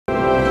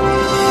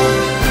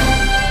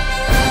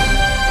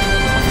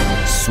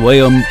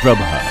Swayam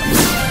Prabha.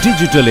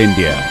 Digital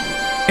India.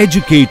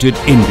 Educated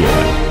India.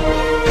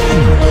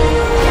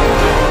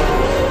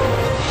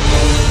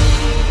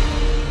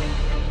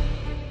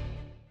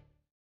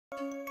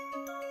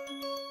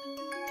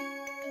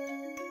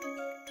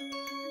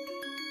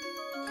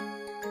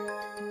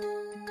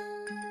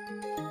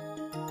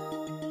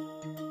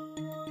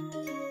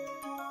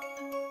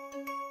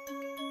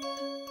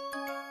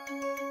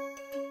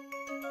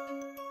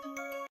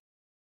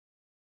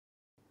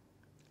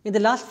 In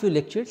the last few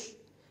lectures,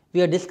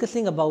 we are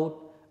discussing about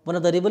one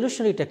of the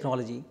revolutionary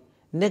technology,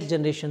 next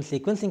generation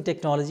sequencing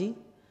technology,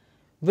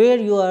 where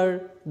you are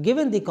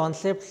given the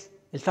concepts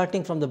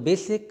starting from the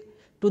basic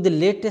to the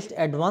latest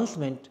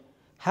advancement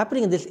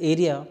happening in this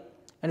area,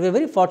 and we are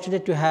very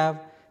fortunate to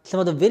have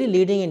some of the very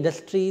leading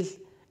industries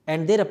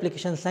and their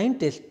application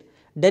scientists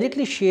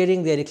directly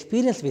sharing their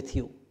experience with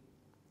you.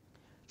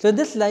 So, in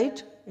this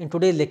light, in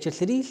today's lecture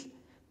series,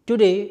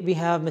 today we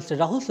have Mr.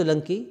 Rahul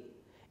Solanki,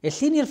 a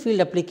senior field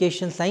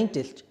application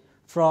scientist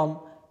from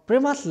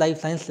Primas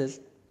Life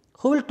Sciences,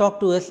 who will talk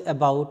to us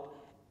about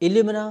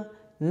Illumina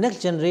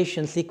next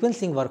generation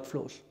sequencing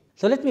workflows.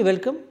 So, let me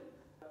welcome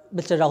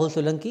Mr. Rahul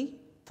Solanki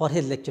for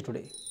his lecture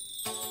today.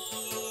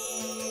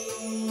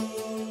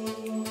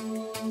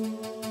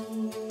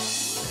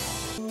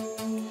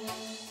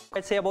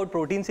 Let's say about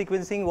protein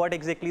sequencing, what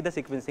exactly the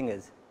sequencing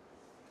is.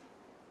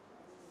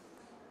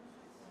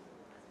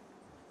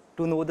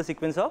 To know the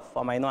sequence of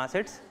amino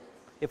acids.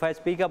 If I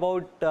speak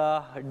about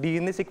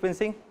DNA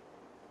sequencing,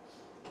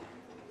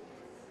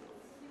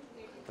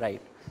 right.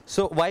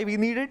 So, why we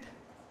need it?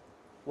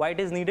 Why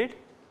it is needed?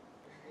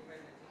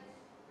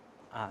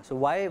 So,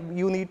 why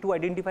you need to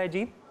identify a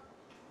gene?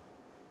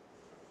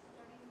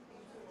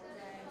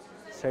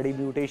 Study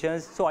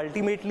mutations. So,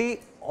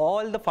 ultimately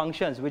all the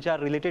functions which are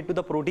related to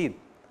the protein,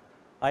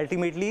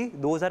 ultimately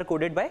those are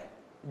coded by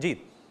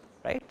gene,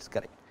 right? It's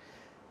correct.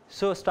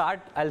 So,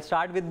 I'll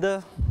start with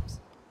the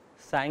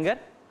Sanger.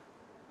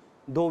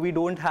 Though we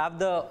don't have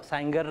the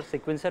Sanger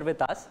sequencer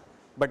with us,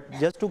 but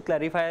just to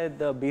clarify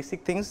the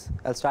basic things,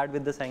 I'll start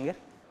with the Sanger.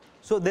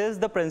 So, this is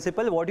the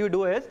principle. What you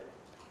do is,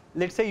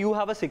 let's say you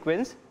have a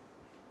sequence,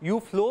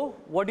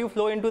 what you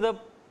flow into the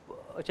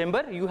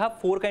chamber, you have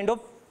 4 kind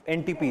of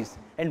NTPs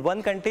and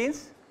one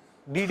contains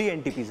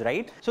DD NTPs,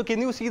 right? So, can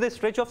you see the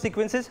stretch of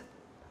sequences,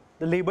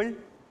 the labeled?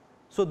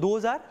 So,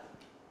 those are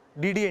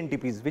DD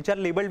NTPs which are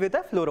labeled with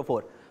a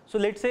fluorophore. So,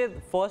 let's say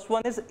first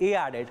one is A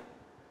added,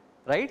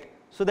 right?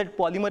 So, that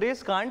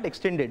polymerase can't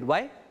extend it.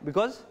 Why?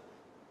 Because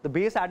the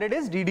base added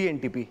is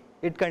DD-NTP.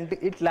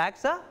 It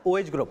lacks a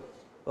OH group.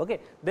 Okay.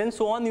 Then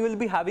so on, you will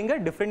be having a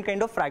different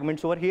kind of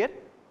fragments over here.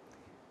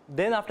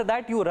 Then after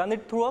that, you run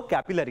it through a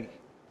capillary.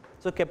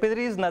 So,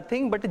 capillary is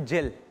nothing but a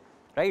gel,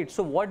 right?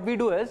 So, what we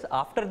do is,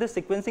 after this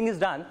sequencing is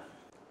done,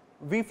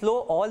 we flow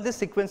all these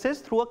sequences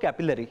through a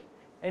capillary,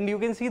 and you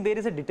can see there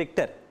is a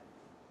detector.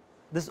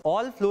 This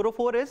all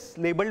fluorophore is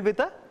labeled with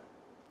a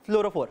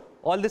fluorophore.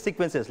 All the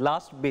sequences,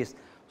 last base.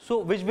 So,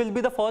 which will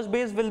be the first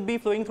base will be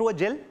flowing through a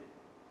gel,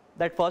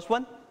 that first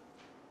one,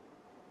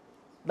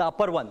 the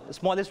upper one, the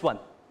smallest one.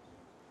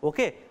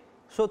 Okay.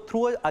 So,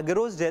 through a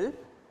agarose gel,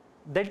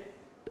 that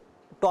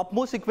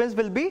topmost sequence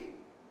will be,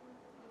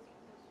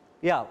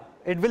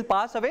 it will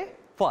pass away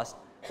first.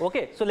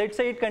 Okay. So, let's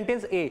say it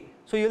contains A.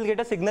 So, you will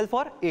get a signal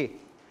for A.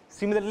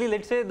 Similarly,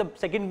 let's say the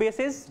second base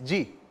is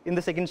G in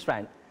the second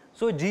strand.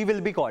 So, G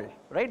will be called,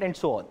 right, and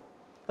so on.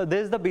 So,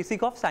 this is the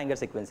basic of Sanger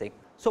sequencing.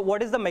 So,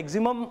 what is the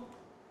maximum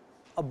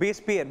a base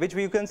pair which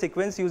we can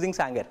sequence using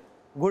Sanger?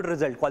 Good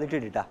result, quality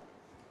data.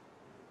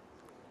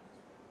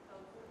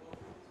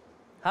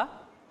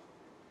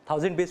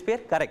 1000 base pair,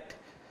 correct.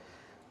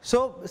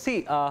 So,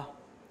 see,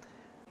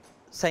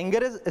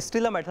 Sanger is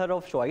still a method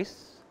of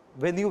choice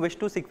when you wish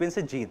to sequence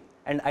a gene,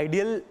 and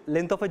ideal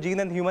length of a gene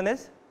in human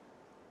is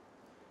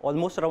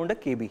almost around a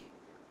kb,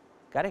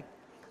 correct.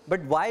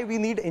 But why we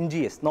need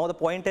NGS? Now, the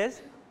point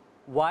is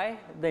why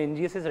the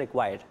NGS is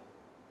required.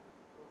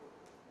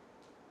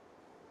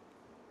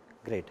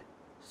 Great.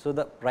 So,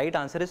 the right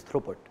answer is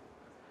throughput,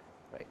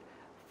 right.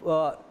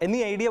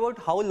 Any idea about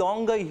how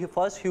long the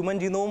first human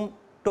genome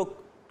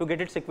took to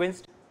get it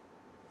sequenced?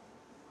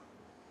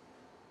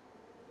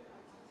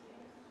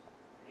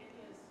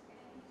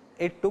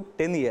 It took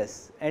 10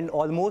 years, and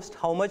almost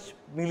how much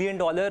 $1 million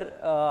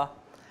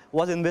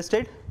was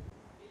invested?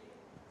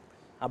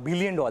 $1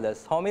 billion.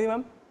 How many,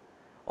 ma'am?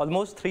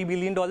 Almost $3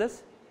 billion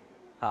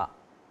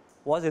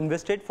was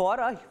invested for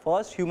a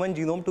first human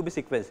genome to be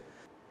sequenced.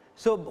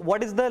 So,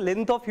 what is the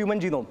length of human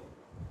genome?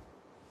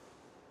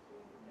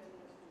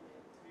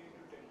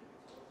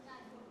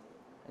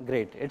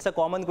 Great. It's a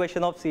common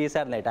question of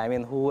CSR net. I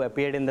mean, who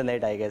appeared in the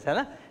net, I guess.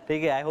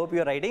 Okay, I hope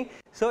you are writing.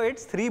 So,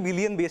 it's 3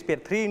 billion base pair,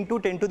 3 into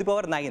 10 to the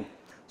power 9.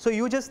 So,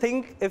 you just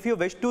think if you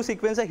wish to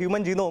sequence a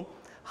human genome,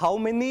 how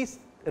many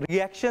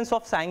reactions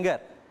of Sanger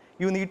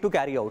you need to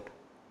carry out?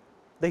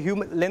 The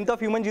length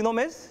of human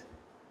genome is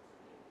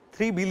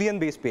 3 billion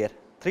base pair,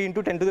 3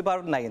 into 10 to the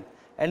power 9.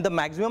 And the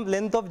maximum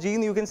length of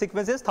gene you can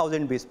sequence is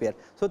 1000 base pair.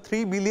 So,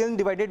 3 billion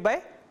divided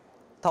by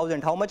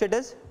 1000, how much it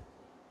is?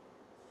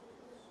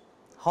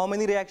 how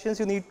many reactions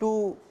you need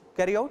to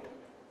carry out?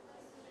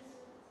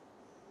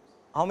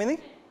 How many?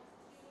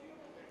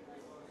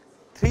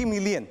 3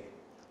 million.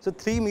 So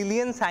 3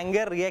 million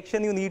Sanger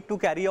reaction you need to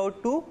carry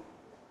out to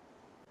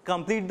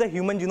complete the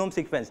human genome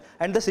sequence,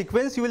 and the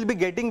sequence you will be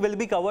getting will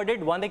be covered at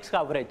 1x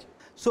coverage.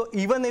 So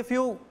even if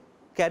you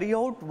carry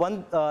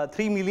out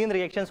 3 million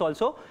reactions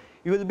also,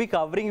 you will be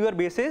covering your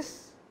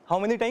bases how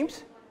many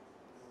times?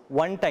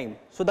 1 time.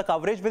 So the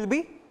coverage will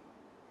be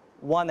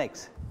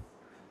 1x.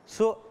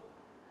 So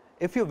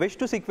if you wish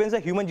to sequence a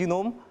human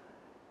genome,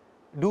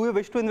 do you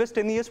wish to invest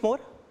 10 years more?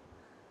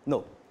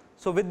 No.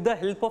 So with the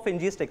help of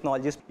NGS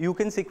technologies, you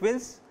can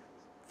sequence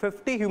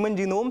 50 human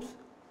genomes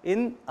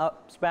in a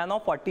span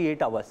of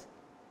 48 hours.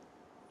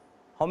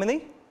 How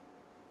many?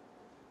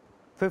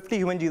 50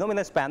 human genome in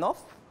a span of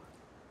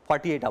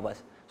 48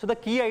 hours. So the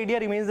key idea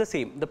remains the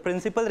same. The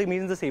principle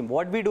remains the same.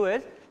 What we do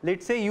is,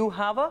 let's say you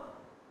have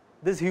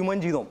this human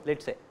genome,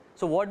 let's say.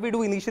 So what we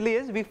do initially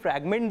is we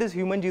fragment this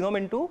human genome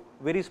into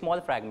very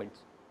small fragments.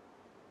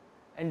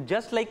 And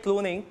just like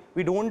cloning,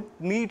 we don't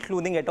need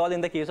cloning at all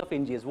in the case of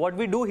NGS. What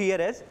we do here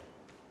is,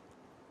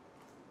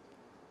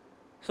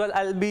 so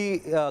I'll be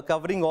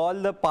covering all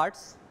the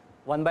parts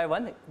one by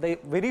one. The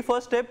very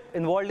first step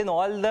involved in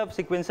all the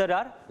sequencer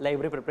are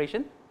library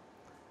preparation,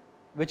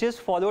 which is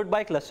followed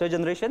by cluster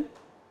generation.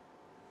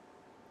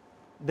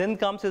 Then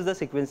comes is the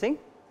sequencing,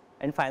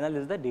 and final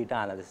is the data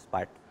analysis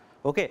part.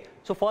 Okay,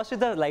 so first is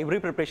the library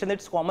preparation.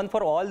 It's common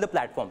for all the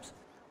platforms.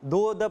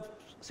 Though the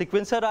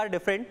sequencer are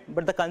different,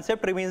 but the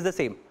concept remains the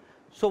same.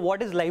 So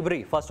what is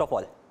library first of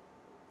all?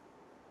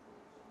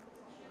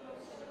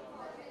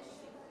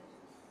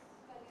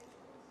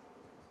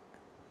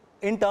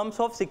 In terms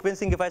of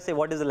sequencing, if I say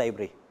what is a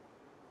library?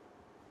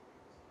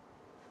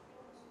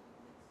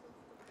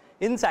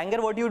 In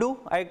Sanger, what you do?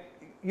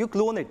 You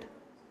clone it.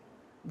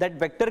 That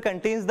vector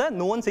contains the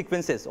known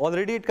sequences.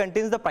 Already it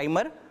contains the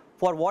primer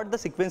for what the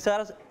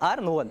sequencers are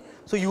known.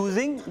 So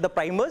using the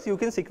primers, you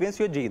can sequence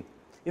your gene.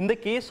 In the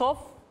case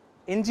of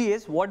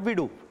NGS, what we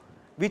do?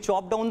 We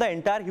chop down the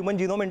entire human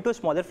genome into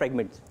smaller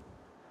fragments.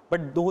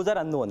 But those are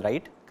unknown,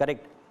 right?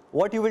 Correct.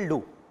 What you will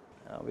do?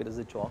 Where is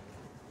the chalk?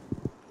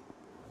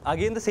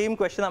 Again, the same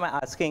question I'm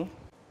asking.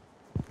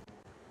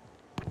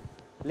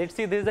 Let's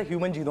say there is a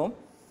human genome.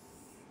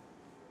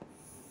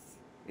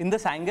 In the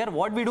Sanger,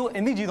 what we do,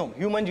 any genome,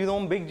 human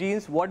genome, big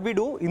genes, what we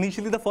do,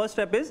 initially the first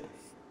step is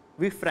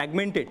we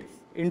fragment it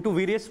into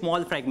various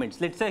small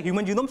fragments. Let's say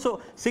human genome, so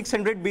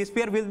 600 base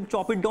pair, we'll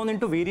chop it down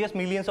into various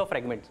millions of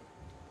fragments.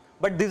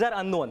 But these are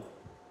unknown.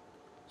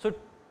 So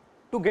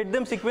to get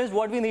them sequenced,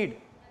 what we need?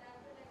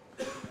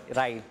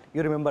 Right,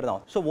 you remember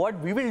now. So what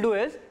we will do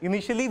is,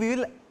 initially we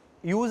will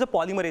use a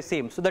polymerase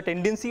same. So the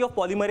tendency of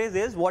polymerase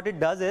is, what it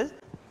does is,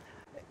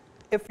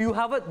 if you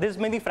have this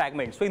many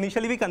fragments, so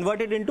initially we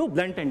convert it into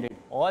blunt-ended,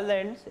 all the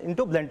ends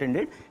into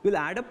blunt-ended, we'll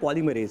add a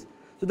polymerase.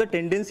 So the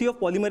tendency of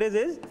polymerase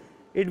is,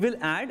 it will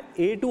add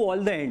A to all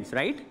the ends,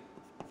 right?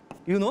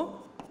 You know?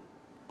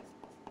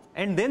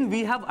 And then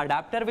we have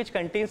adapter which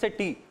contains a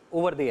T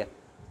over there.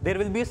 There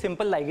will be a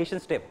simple ligation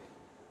step.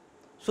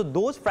 So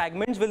those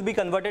fragments will be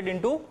converted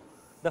into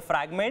the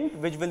fragment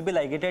which will be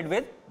ligated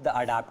with the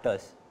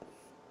adapters.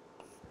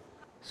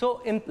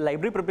 So in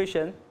library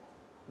preparation,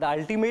 the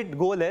ultimate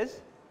goal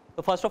is,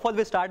 so first of all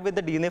we start with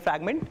the DNA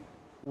fragment.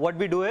 What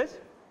we do is,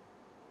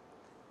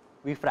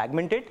 we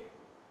fragment it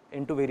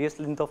into various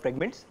length of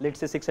fragments, let's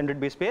say 600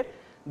 base pair.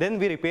 Then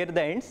we repair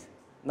the ends.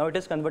 Now it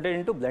is converted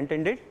into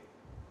blunt-ended.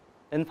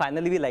 And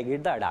finally we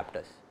ligate the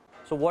adapters.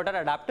 So what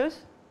are adapters?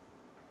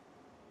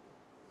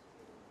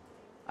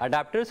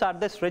 Adapters are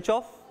the stretch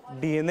of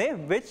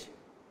DNA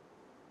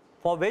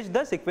for which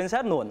the sequence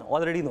are known,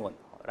 already known,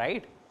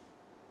 right?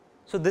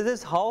 So this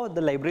is how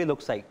the library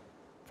looks like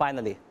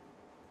finally.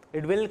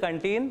 It will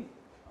contain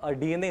a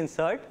DNA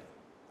insert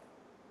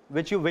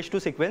which you wish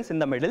to sequence in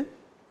the middle.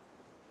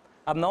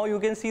 Now you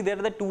can see there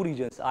are the two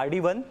regions,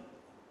 RD1,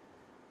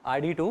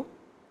 RD2,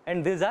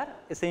 and these are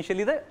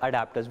essentially the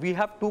adapters. We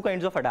have two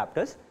kinds of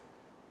adapters,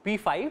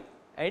 P5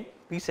 and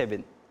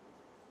P7.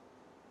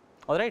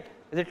 Alright,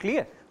 is it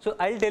clear? So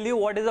I'll tell you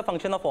what is the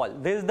function of all.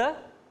 This is the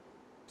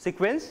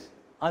sequence,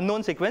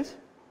 unknown sequence.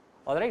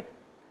 Alright,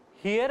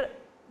 here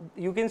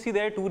you can see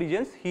there are two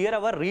regions. Here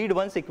our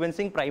read1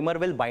 sequencing primer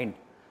will bind.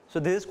 So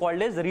this is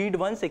called as read1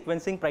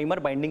 sequencing primer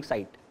binding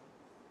site.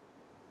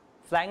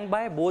 Flanked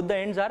by both the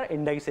ends are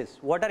indices.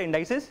 What are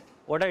indices?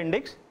 What are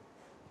index?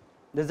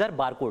 These are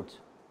barcodes.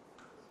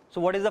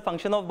 So what is the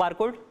function of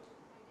barcode?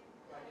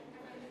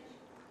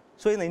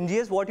 So in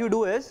NGS what you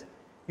do is,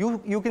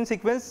 you can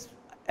sequence,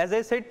 as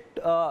I said,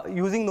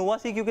 using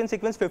NovaSeq you can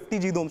sequence 50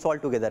 genomes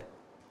altogether.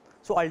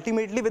 So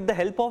ultimately with the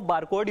help of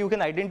barcode you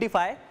can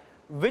identify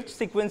which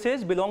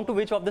sequences belong to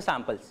which of the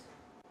samples.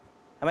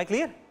 Am I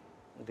clear?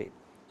 Great.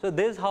 So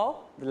this is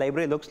how the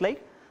library looks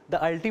like.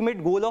 The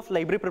ultimate goal of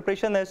library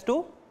preparation is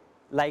to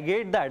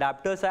ligate the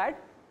adapters at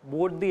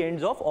both the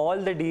ends of all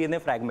the DNA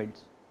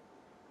fragments.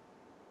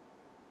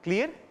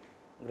 Clear?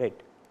 Great.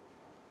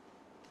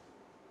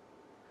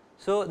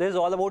 So this is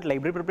all about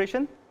library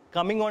preparation.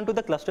 Coming on to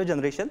the cluster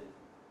generation.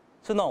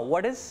 So now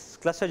what is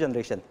cluster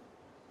generation?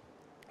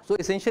 So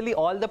essentially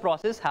all the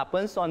process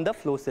happens on the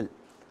flow cell,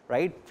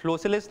 right? Flow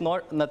cell is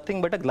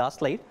nothing but a glass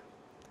slide.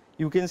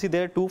 You can see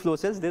there are two flow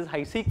cells. There is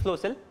high-seq flow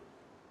cell,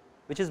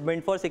 which is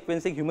meant for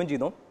sequencing human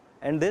genome,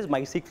 and there is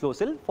MiSeq flow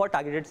cell for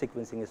targeted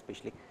sequencing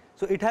especially.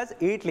 So it has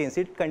 8 lanes.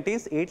 It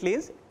contains 8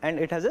 lanes and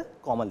it has a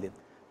common lane.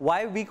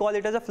 Why we call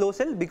it as a flow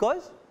cell?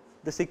 Because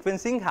the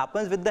sequencing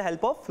happens with the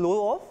help of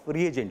flow of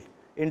reagent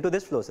into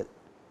this flow cell.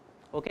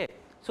 Okay.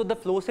 So the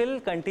flow cell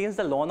contains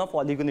the lawn of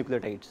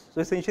oligonucleotides.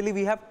 So essentially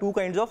we have two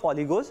kinds of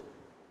oligos.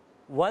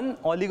 One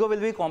oligo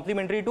will be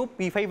complementary to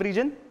P5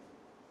 region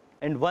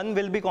and one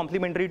will be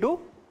complementary to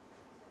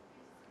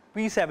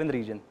P7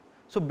 region.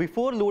 So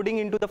before loading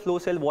into the flow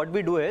cell, what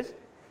we do is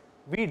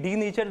we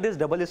denature this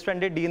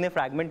double-stranded DNA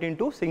fragment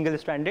into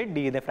single-stranded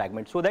DNA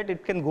fragment so that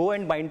it can go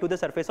and bind to the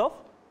surface of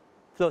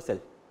flow cell,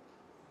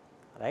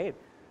 right?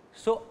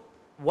 So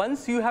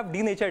once you have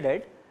denatured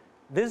it,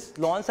 these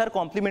lawns are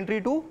complementary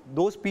to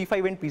those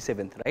P5 and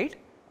P7, right?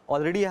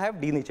 Already I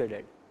have denatured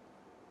it.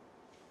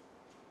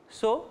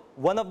 So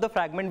one of the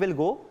fragment will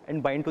go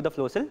and bind to the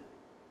flow cell,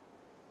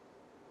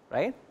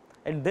 right?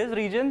 And this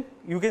region,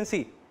 you can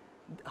see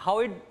how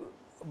it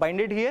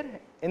binded here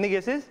in the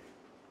cases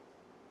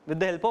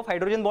with the help of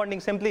hydrogen bonding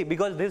simply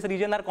because this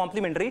region are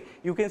complementary.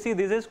 You can see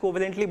this is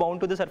covalently bound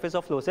to the surface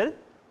of flow cell,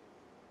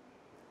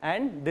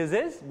 and this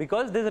is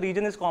because this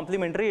region is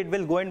complementary, it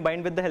will go and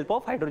bind with the help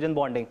of hydrogen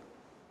bonding.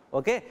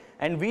 Okay,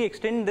 and we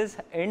extend this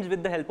ends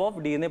with the help of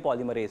DNA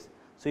polymerase.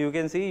 So you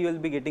can see you will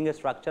be getting a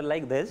structure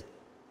like this.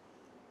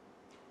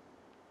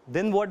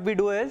 Then what we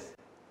do is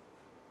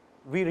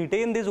we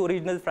retain this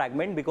original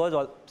fragment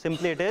because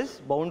simply it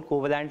is bound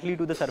covalently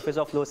to the surface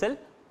of flow cell,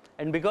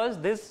 and because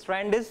this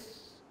strand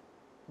is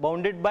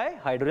bounded by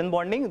hydrogen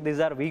bonding, these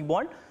are weak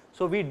bond.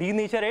 So we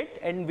denature it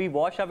and we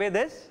wash away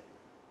this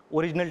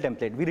original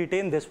template. We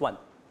retain this one.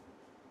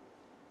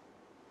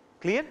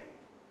 Clear?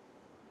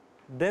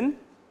 Then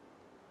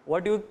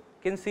what you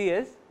can see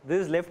is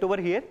this is left over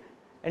here,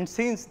 and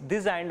since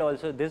this end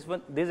also, this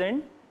one, this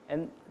end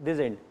and this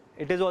end,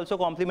 it is also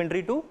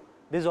complementary to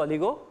this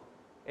oligo,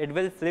 it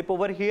will flip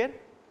over here.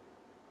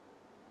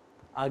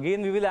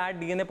 Again we will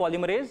add DNA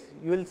polymerase,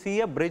 you will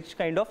see a bridge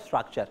kind of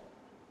structure.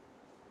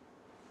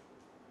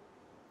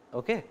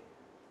 Okay.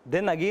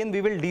 Then again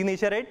we will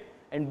denature it,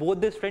 and both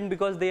the strand,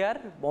 because they are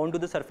bound to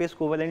the surface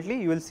covalently,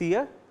 you will see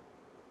a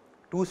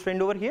 2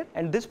 strand over here,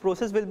 and this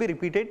process will be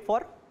repeated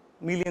for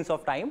millions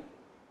of time.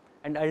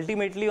 And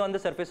ultimately on the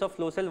surface of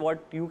flow cell,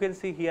 what you can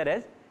see here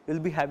is you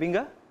will be having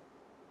a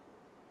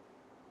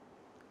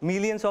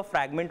millions of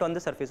fragment on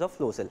the surface of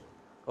flow cell.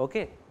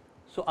 Okay.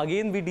 So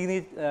again we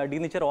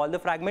denature all the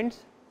fragments.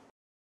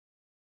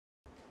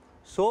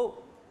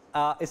 So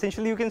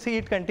essentially you can see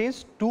it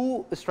contains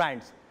 2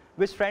 strands.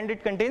 Which strand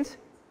it contains?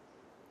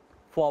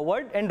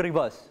 Forward and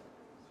reverse.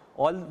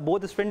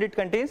 Both strand it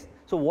contains.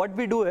 So what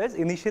we do is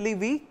initially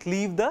we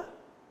cleave the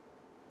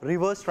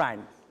reverse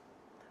strand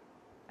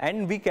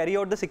and we carry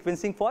out the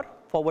sequencing for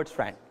forward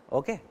strand.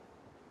 Okay.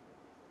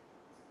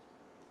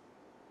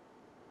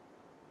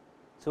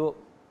 So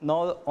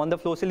now on the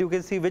flow cell you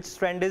can see which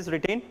strand is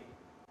retained.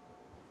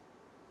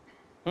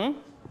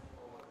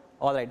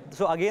 All right.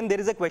 So again there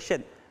is a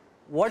question.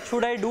 What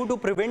should I do to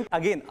prevent?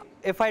 Again,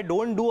 if I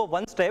don't do a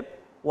one step,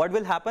 what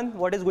will happen?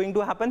 What is going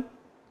to happen?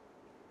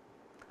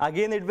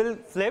 Again it will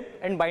flip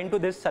and bind to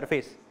this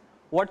surface.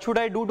 What should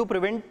I do to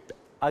prevent?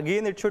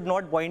 Again it should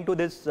not bind to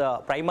this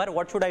primer.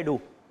 What should I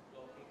do?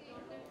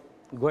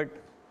 Good.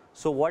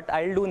 So what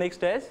I'll do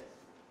next is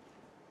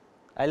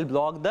I'll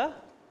block the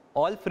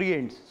all free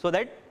ends so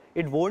that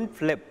it won't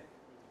flip.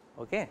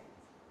 Okay.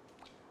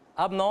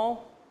 Up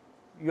now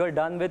you are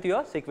done with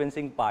your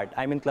sequencing part.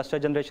 I mean cluster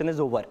generation is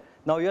over.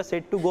 Now you are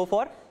set to go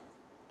for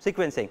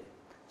sequencing.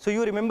 So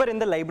you remember in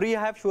the library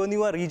I have shown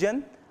you a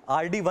region,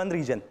 RD1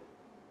 region.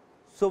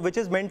 So which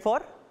is meant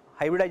for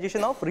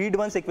hybridization of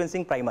read1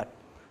 sequencing primer.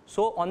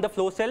 So on the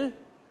flow cell,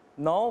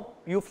 now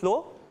you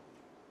flow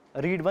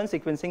read1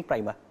 sequencing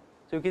primer.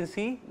 So you can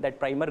see that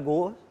primer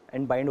goes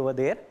and bind over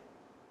there.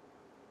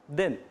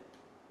 Then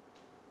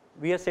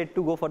we are set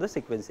to go for the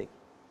sequencing.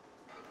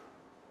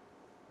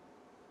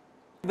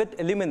 With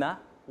Illumina,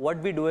 what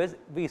we do is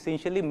we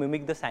essentially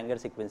mimic the Sanger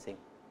sequencing,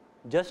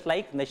 just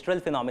like natural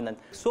phenomenon.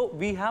 So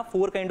we have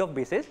 4 kind of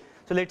bases.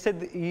 So let's say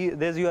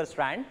there's your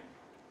strand,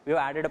 we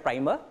have added a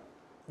primer.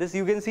 This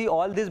you can see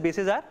all these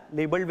bases are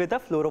labeled with a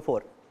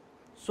fluorophore.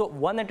 So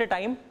one at a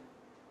time,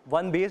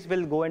 one base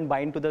will go and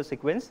bind to the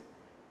sequence.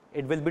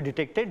 It will be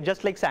detected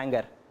just like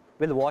Sanger.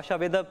 We'll wash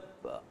away the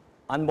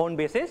unbound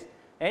bases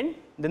and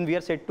then we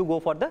are set to go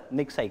for the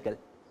next cycle.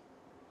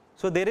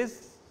 So there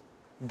is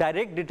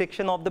direct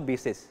detection of the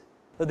bases.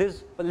 So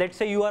this, let's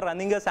say you are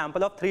running a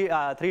sample of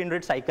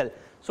 300 cycle.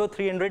 So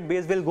 300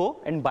 base will go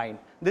and bind.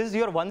 This is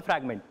your one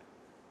fragment.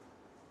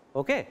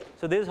 Okay.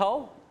 So this is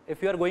how,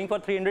 if you are going for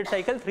 300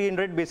 cycle,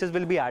 300 bases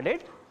will be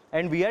added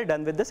and we are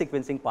done with the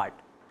sequencing part.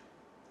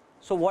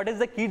 So what is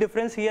the key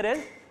difference here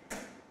is,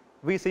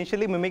 we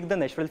essentially mimic the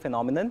natural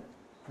phenomenon.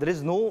 There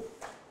is no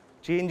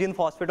change in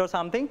phosphate or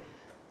something.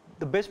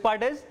 The best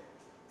part is,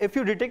 if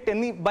you detect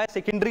any by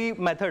secondary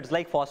methods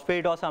like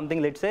phosphate or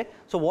something, let's say,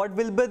 so what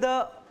will be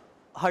the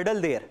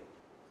hurdle there?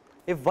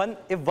 If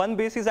one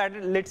base is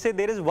added, let's say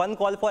there is one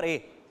call for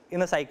A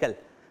in a cycle,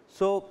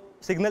 so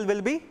signal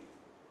will be,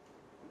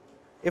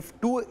 if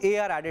two A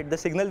are added, the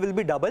signal will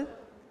be double.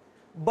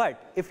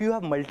 But if you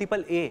have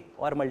multiple A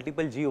or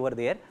multiple G over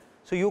there,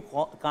 so you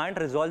can't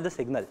resolve the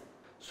signal.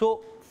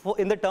 So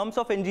in the terms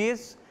of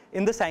NGS,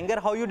 in the Sanger,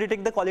 how you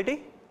detect the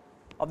quality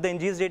of the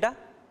NGS data?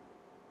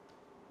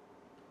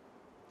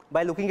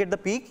 By looking at the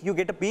peak, you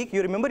get a peak,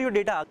 you remember your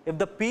data. If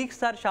the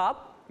peaks are sharp,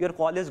 your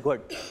call is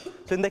good.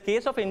 So in the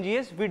case of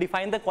NGS, we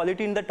define the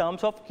quality in the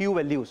terms of Q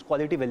values,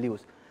 quality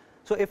values.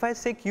 So if I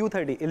say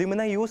Q30,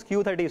 Illumina use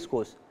Q30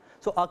 scores.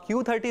 So a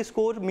Q30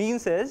 score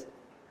means is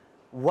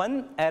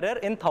one error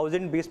in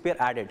 1000 base pair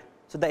added.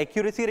 So the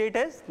accuracy rate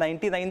is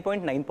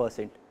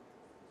 99.9%.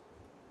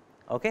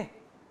 Okay.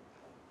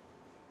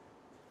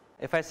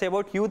 If I say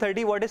about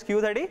Q30, what is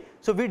Q30?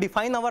 So we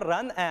define our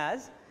run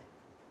as,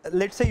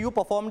 let's say you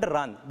performed a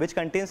run which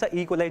contains a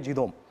E. coli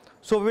genome.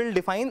 So we will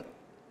define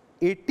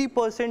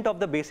 80% of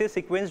the bases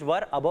sequenced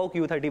were above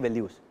Q30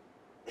 values.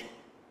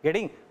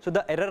 Getting? So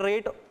the error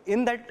rate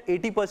in that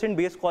 80%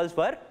 base calls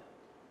were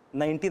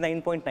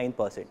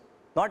 99.9%.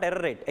 Not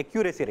error rate,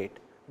 accuracy rate.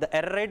 The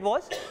error rate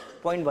was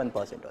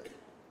 0.1%.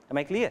 Am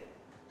I clear?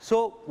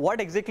 So what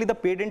exactly the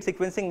paired-end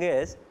sequencing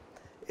is,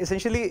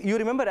 essentially you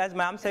remember as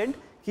ma'am said,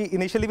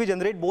 initially we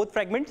generate both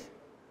fragments.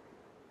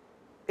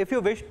 If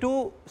you wish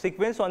to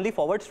sequence only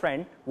forward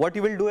strand, what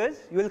you will do is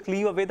you will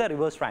cleave away the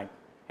reverse strand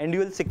and you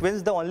will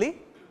sequence the only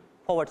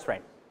forward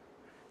strand.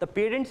 The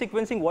paired-end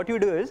sequencing, what you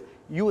do is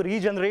you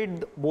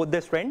regenerate both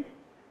the strand.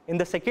 In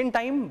the second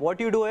time, what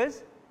you do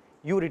is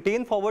you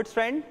retain forward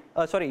strand,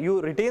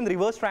 you retain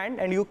reverse strand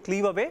and you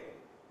cleave away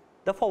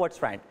the forward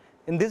strand.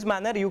 In this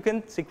manner, you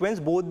can sequence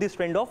both the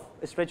stretch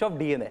of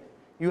DNA.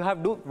 You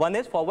have to, one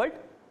is forward,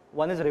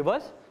 one is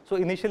reverse. So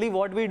initially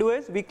what we do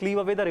is we cleave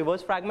away the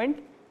reverse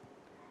fragment,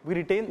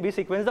 we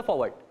sequence the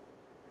forward.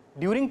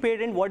 During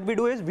paired-end, what we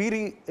do is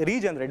we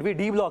regenerate, we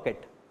deblock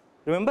it.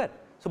 Remember?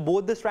 So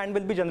both the strand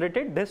will be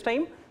generated. This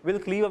time we'll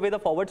cleave away the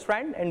forward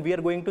strand and we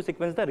are going to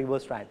sequence the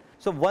reverse strand.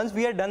 So once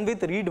we are done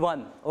with read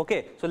 1,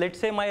 okay, so let's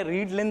say my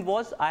read length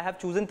was, I have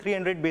chosen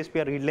 300 base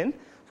pair read length.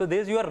 So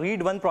this is your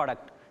read 1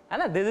 product.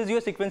 And this is your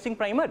sequencing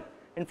primer.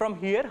 And from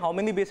here, how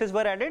many bases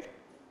were added?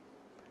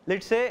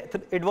 Let's say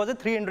it was a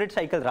 300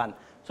 cycle run.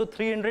 So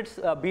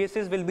 300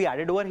 bases will be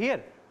added over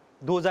here.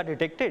 Those are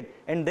detected.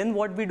 And then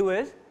what we do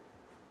is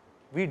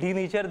we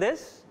denature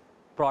this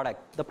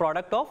product, the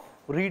product of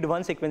read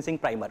 1 sequencing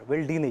primer.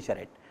 We'll denature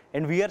it.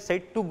 And we are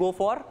set to go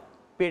for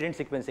paired-end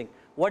sequencing.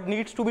 What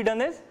needs to be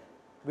done is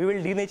we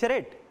will denature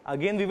it.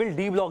 Again, we will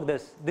deblock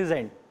this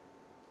end.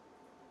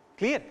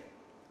 Clear?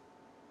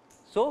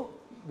 So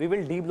we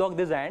will deblock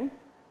this end.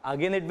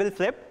 Again, it will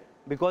flip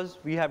because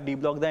we have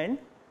deblocked the end.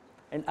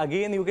 And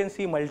again, you can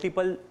see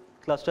multiple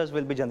clusters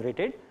will be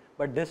generated.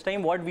 But this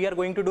time, what we are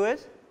going to do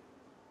is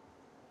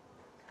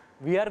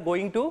we are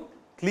going to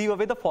cleave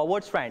away the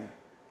forward strand.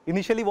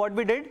 Initially, what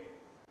we did,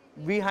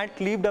 we had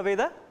cleaved away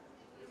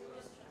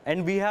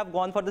and we have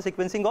gone for the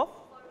sequencing of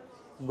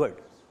good.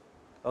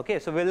 Okay,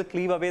 so we will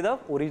cleave away the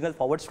original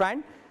forward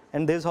strand,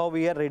 and this is how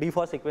we are ready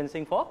for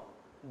sequencing for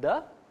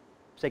the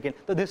second.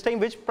 So this time,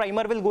 which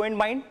primer will go and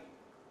bind?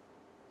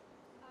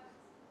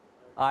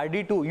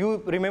 RD2.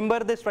 You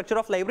remember the structure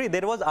of library?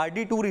 There was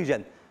RD2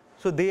 region.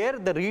 So there,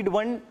 the read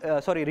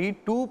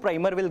 2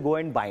 primer will go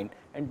and bind,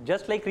 and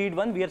just like read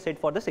 1, we are set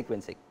for the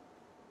sequencing,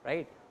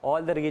 right?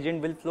 All the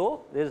reagent will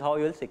flow. This is how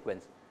you will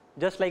sequence,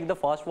 just like the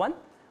first one.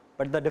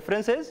 But the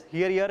difference is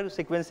here you are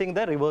sequencing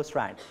the reverse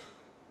strand.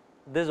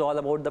 This is all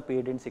about the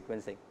paired-end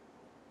sequencing.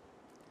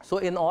 So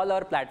in all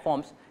our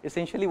platforms,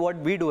 essentially what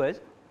we do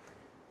is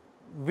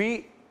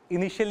we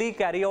initially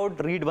carry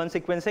out read 1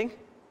 sequencing,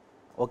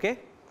 okay?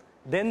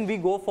 Then we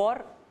go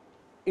for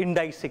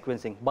indice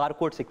sequencing,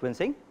 barcode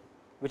sequencing,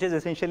 which is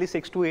essentially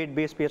 6 to 8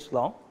 base pairs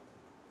long.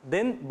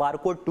 Then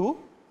barcode 2,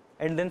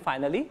 and then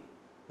finally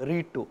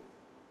read 2.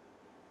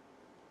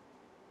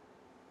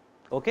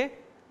 Okay?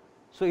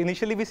 So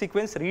initially we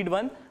sequence read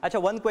 1.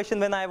 Achha, one question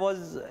when I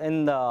was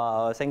in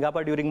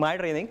Singapore during my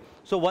training.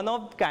 So one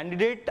of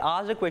candidate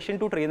asked a question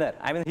to trainer.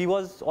 I mean, he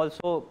was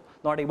also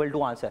not able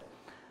to answer.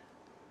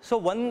 So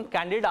one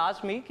candidate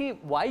asked me, ki,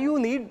 why you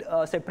need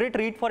a separate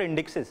read for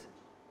indexes,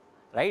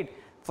 right?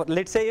 For,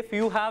 let's say if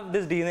you have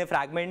this DNA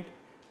fragment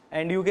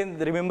and you can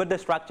remember the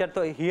structure,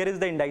 so here is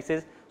the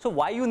indices. So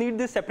why you need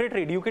this separate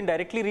read? You can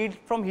directly read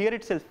from here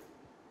itself.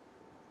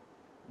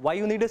 Why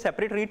you need a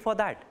separate read for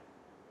that?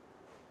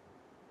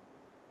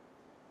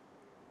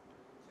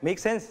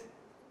 Makes sense?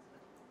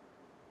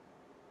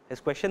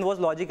 His question was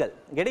logical.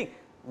 Getting?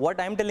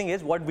 What I am telling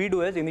is, what we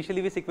do is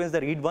initially we sequence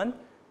the read 1,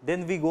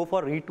 then we go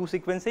for read 2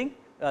 sequencing,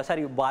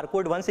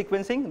 barcode 1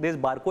 sequencing, there is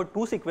barcode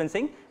 2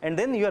 sequencing, and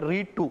then your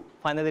read 2,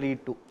 finally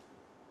read 2.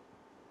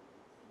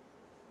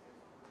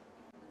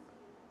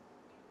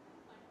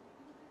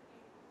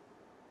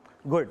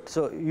 Good.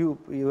 So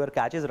your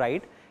catch is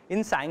right.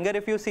 In Sanger,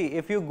 if you see,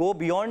 if you go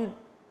beyond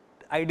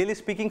ideally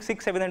speaking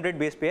 600-700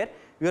 base pair,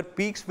 your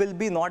peaks will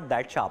be not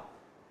that sharp.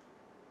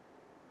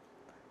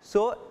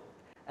 So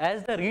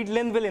as the read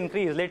length will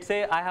increase, let's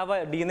say I have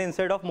a DNA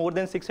insert of more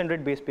than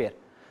 600 base pair.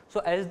 So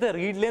as the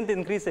read length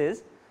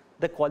increases,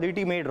 the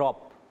quality may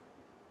drop.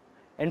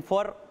 And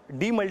for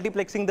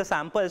demultiplexing the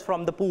samples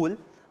from the pool,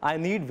 I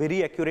need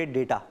very accurate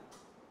data.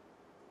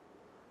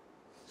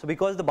 So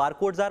because the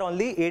barcodes are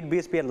only 8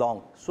 base pair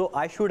long, so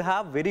I should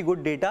have very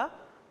good data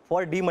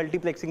for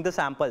demultiplexing the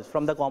samples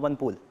from the common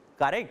pool,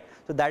 correct?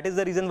 So that is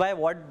the reason why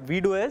what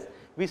we do is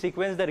we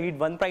sequence the read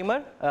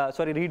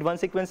 1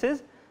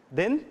 sequences,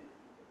 then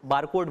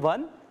barcode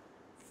 1,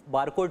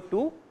 barcode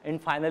 2,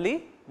 and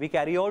finally we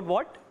carry out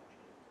what?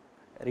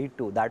 Read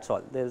 2, that's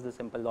all. There is the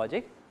simple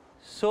logic.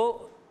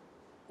 So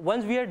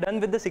once we are done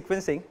with the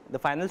sequencing, the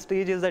final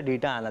stage is the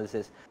data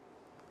analysis.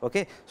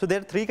 Okay, so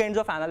there are 3 kinds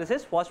of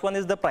analysis. First one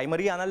is the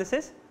primary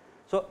analysis.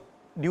 So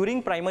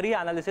during primary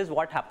analysis,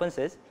 what happens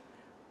is,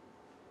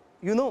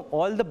 you know,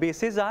 all the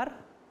bases are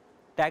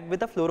tagged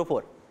with a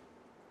fluorophore,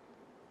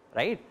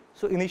 right?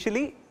 So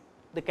initially,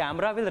 the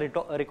camera will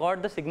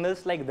record the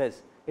signals like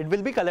this. It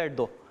will be colored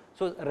though.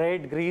 So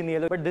red, green,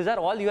 yellow, but these are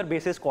all your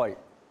bases called.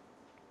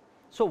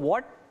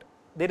 So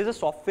there is a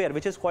software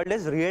which is called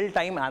as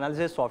real-time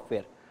analysis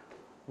software.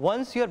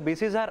 Once your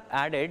bases are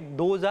added,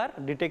 those are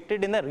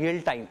detected in a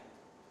real time.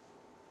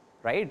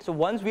 Right? So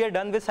once we are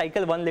done with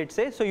cycle 1, let's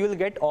say, so you will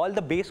get all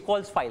the base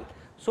calls file.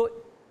 So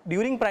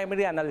during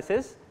primary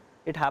analysis,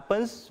 it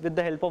happens with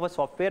the help of a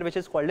software which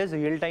is called as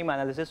real-time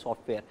analysis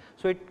software.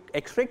 So it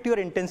extracts your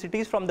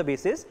intensities from the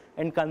bases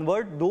and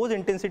convert those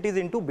intensities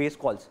into base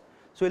calls.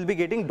 So you'll be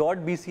getting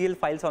 .bcl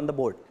files on the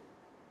board.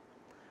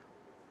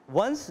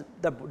 Once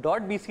the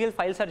 .bcl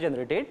files are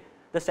generated,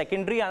 the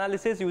secondary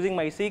analysis using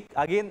MySeq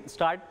again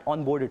start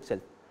on board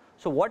itself.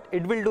 So what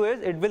it will do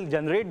is it will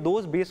generate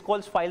those base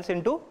calls files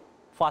into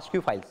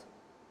FASTQ files.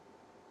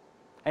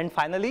 And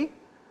finally,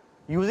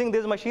 using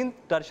this machine,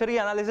 tertiary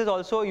analysis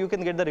also you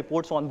can get the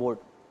reports on board.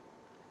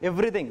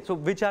 Everything. So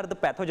which are the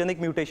pathogenic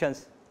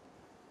mutations?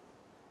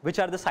 Which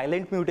are the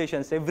silent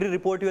mutations? Every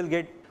report you will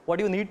get. What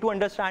you need to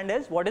understand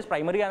is what is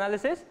primary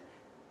analysis.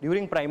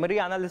 During primary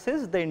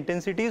analysis, the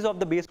intensities of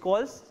the base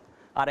calls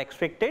are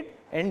extracted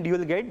and you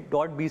will get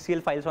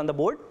 .bcl files on the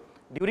board.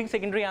 During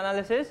secondary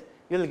analysis,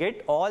 you will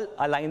get all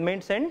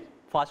alignments and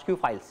FASTQ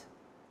files.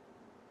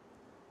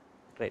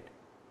 Right.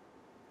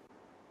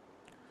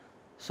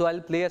 So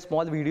I'll play a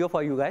small video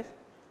for you guys.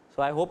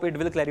 So I hope it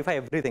will clarify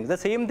everything. The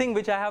same thing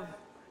which I have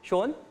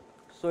shown,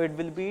 so it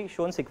will be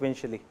shown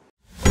sequentially.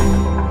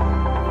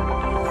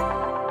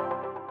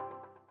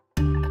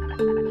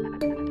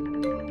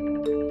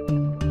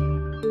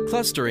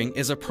 Clustering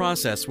is a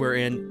process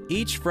wherein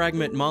each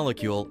fragment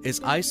molecule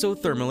is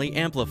isothermally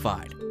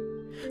amplified.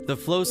 The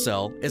flow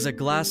cell is a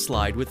glass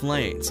slide with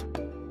lanes.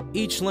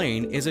 Each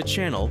lane is a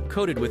channel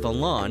coated with a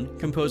lawn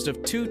composed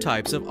of 2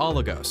 types of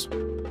oligos.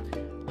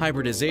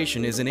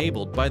 Hybridization is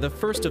enabled by the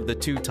first of the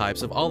 2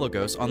 types of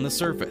oligos on the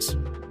surface.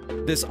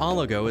 This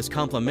oligo is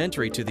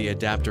complementary to the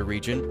adapter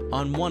region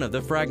on one of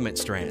the fragment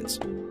strands.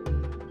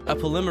 A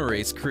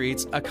polymerase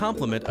creates a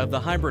complement of the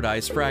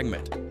hybridized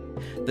fragment.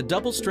 The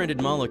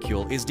double-stranded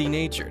molecule is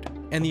denatured,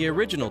 and the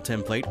original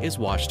template is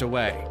washed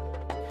away.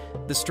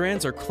 The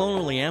strands are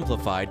clonally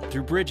amplified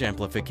through bridge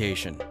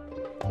amplification.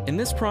 In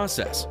this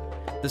process,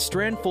 the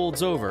strand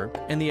folds over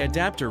and the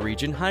adapter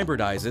region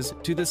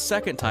hybridizes to the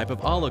second type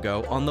of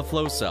oligo on the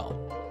flow cell.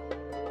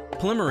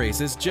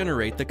 Polymerases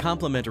generate the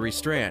complementary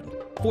strand,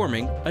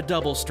 forming a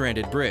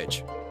double-stranded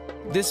bridge.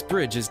 This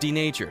bridge is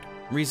denatured,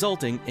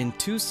 resulting in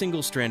 2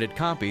 single-stranded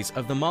copies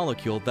of the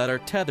molecule that are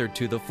tethered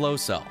to the flow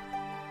cell.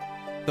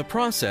 The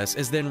process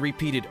is then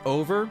repeated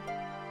over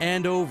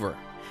and over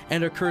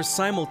and occurs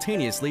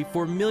simultaneously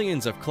for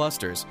millions of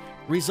clusters,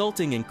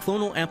 resulting in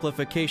clonal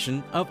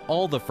amplification of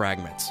all the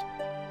fragments.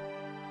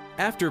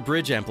 After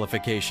bridge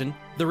amplification,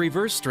 the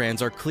reverse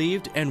strands are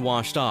cleaved and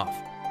washed off,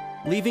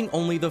 leaving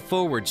only the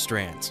forward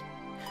strands.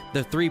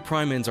 The 3'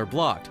 ends are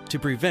blocked to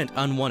prevent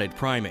unwanted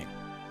priming.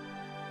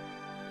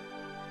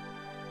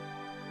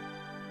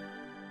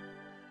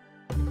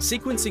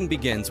 Sequencing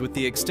begins with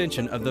the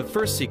extension of the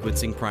first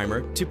sequencing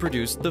primer to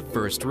produce the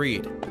first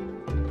read.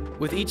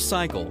 With each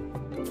cycle,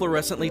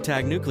 fluorescently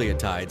tagged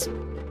nucleotides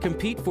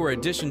compete for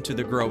addition to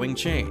the growing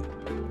chain.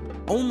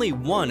 Only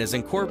one is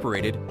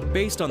incorporated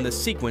based on the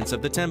sequence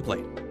of the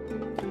template.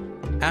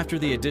 After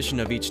the addition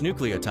of each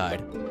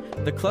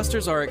nucleotide, the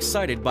clusters are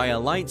excited by a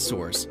light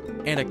source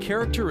and a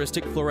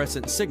characteristic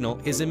fluorescent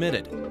signal is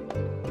emitted.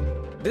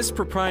 This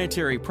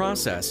proprietary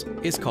process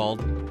is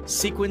called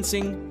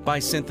sequencing by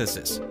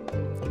synthesis.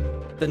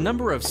 The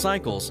number of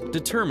cycles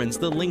determines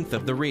the length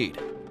of the read.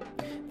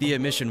 The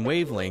emission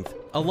wavelength,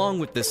 along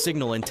with the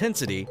signal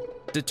intensity,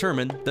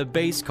 determine the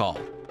base call.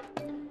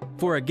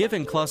 For a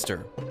given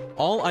cluster,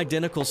 all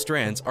identical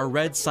strands are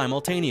read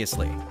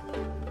simultaneously.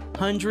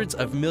 Hundreds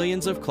of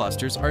millions of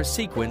clusters are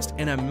sequenced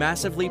in a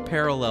massively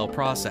parallel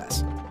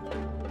process.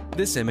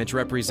 This image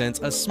represents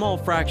a small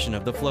fraction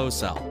of the flow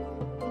cell.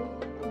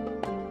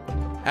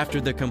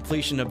 After the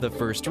completion of the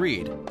first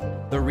read,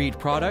 the read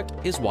product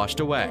is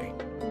washed away.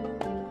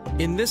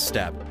 In this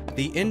step,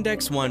 the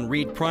Index 1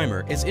 read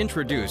primer is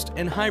introduced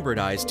and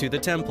hybridized to the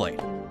template.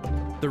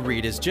 The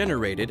read is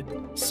generated,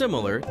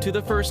 similar to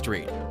the first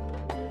read.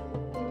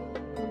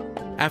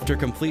 After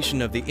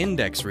completion of the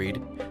index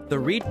read, the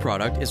read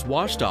product is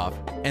washed off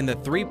and the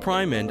 3'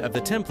 end of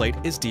the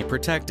template is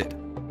deprotected.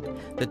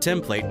 The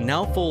template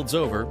now folds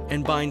over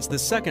and binds the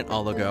second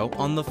oligo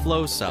on the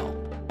flow cell.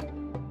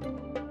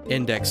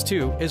 Index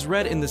 2 is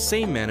read in the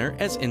same manner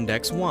as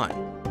Index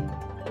 1.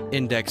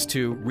 Index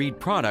 2 read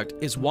product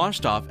is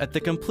washed off at the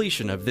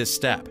completion of this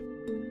step.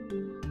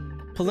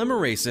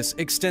 Polymerases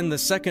extend the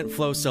second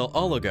flow cell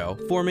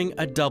oligo, forming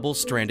a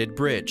double-stranded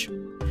bridge.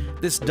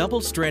 This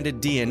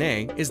double-stranded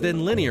DNA is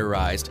then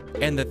linearized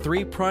and the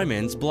 3'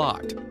 ends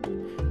blocked.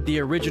 The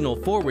original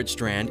forward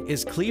strand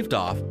is cleaved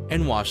off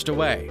and washed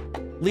away,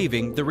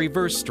 leaving the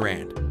reverse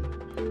strand.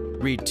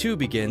 Read 2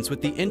 begins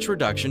with the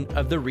introduction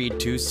of the Read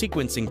 2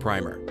 sequencing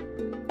primer.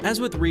 As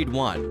with Read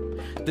 1,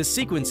 the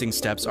sequencing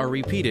steps are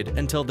repeated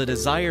until the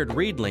desired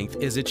read length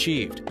is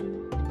achieved.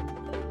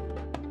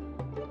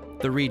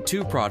 The Read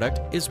 2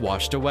 product is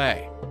washed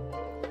away.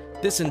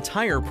 This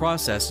entire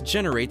process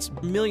generates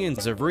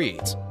millions of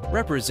reads,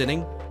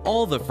 representing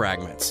all the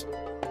fragments.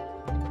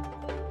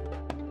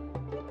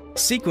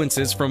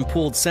 Sequences from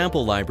pooled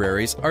sample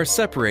libraries are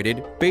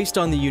separated based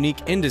on the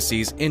unique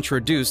indices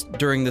introduced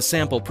during the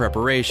sample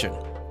preparation.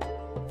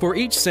 For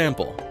each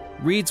sample,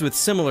 reads with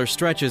similar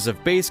stretches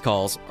of base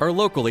calls are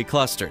locally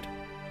clustered.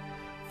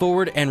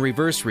 Forward and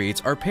reverse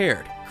reads are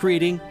paired,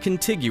 creating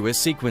contiguous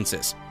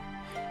sequences.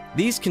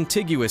 These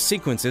contiguous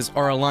sequences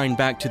are aligned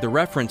back to the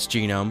reference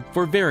genome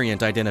for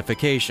variant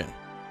identification.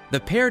 The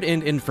paired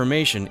end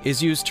information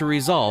is used to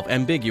resolve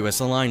ambiguous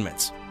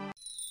alignments.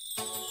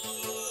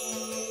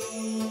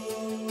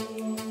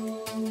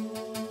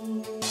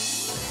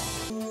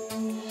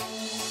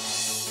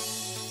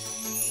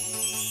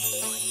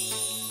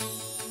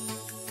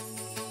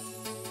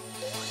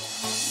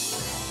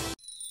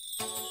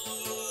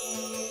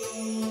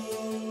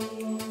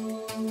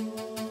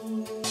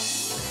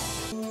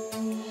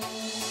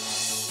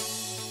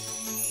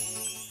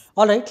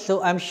 Alright,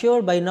 so I am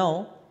sure by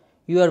now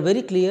you are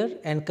very clear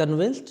and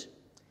convinced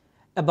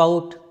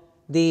about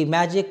the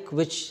magic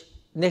which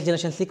next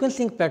generation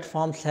sequencing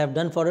platforms have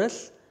done for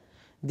us,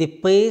 the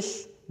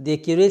pace, the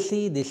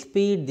accuracy, the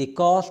speed, the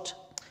cost,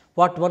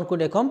 what one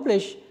could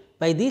accomplish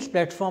by these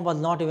platforms was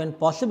not even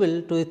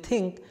possible to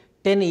think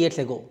 10 years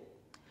ago.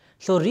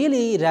 So,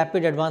 really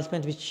rapid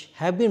advancements which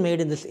have been made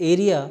in this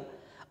area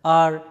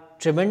are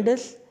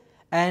tremendous,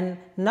 and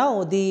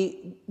now the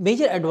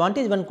major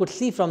advantage one could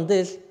see from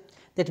this,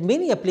 that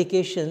many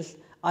applications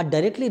are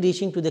directly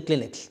reaching to the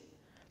clinics.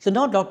 So,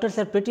 now doctors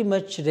are pretty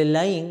much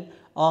relying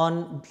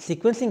on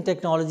sequencing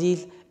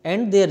technologies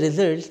and their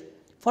results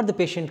for the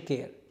patient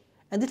care,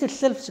 and this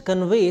itself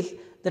conveys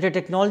that a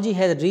technology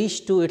has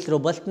reached to its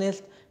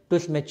robustness, to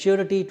its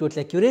maturity, to its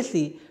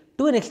accuracy,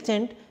 to an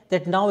extent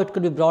that now it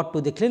could be brought to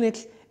the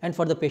clinics and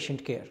for the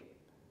patient care.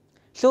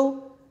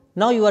 So,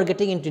 now you are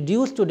getting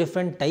introduced to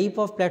different type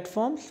of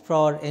platforms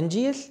for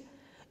NGS.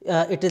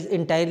 It is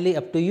entirely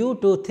up to you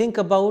to think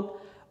about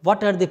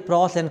what are the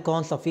pros and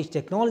cons of each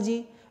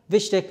technology,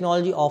 which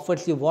technology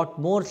offers you what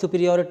more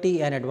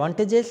superiority and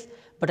advantages,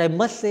 but I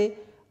must say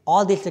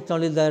all these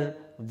technologies are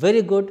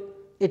very good.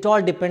 It all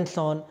depends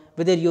on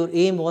whether your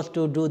aim was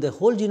to do the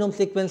whole genome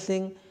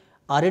sequencing,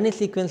 RNA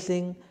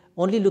sequencing,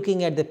 only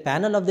looking at the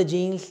panel of the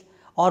genes,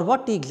 or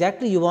what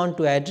exactly you want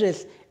to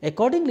address.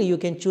 Accordingly, you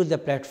can choose the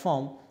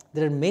platform.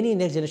 There are many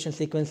next generation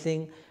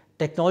sequencing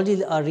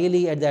technologies are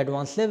really at the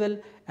advanced level,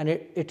 and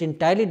it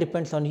entirely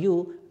depends on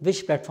you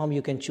which platform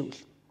you can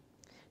choose.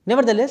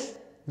 Nevertheless,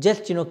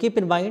 just keep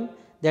in mind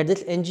that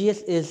this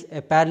NGS is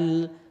a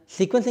parallel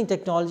sequencing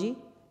technology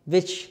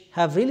which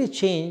have really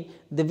changed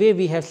the way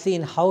we have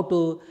seen how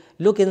to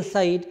look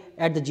inside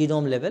at the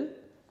genome level,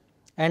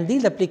 and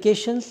these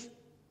applications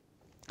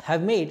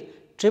have made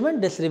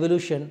tremendous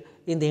revolution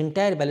in the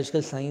entire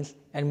biological science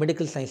and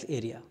medical science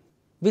area.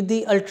 With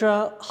the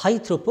ultra high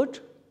throughput,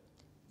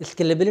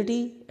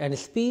 scalability and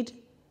speed,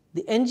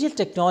 the NGS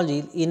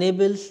technology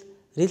enables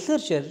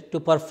researchers to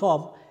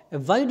perform a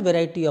wide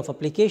variety of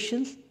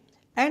applications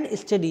and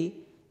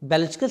study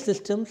biological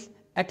systems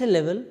at a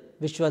level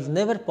which was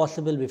never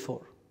possible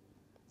before.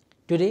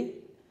 Today,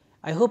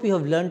 I hope you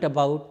have learnt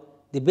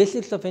about the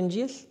basics of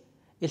NGS,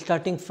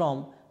 starting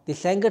from the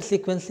Sanger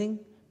sequencing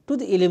to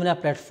the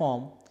Illumina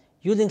platform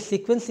using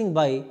sequencing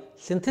by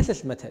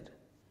synthesis method.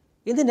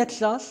 In the next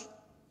class,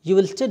 you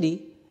will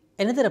study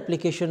another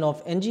application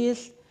of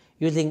NGS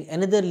using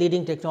another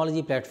leading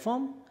technology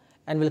platform,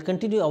 and will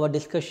continue our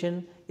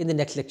discussion in the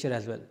next lecture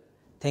as well.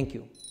 Thank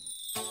you.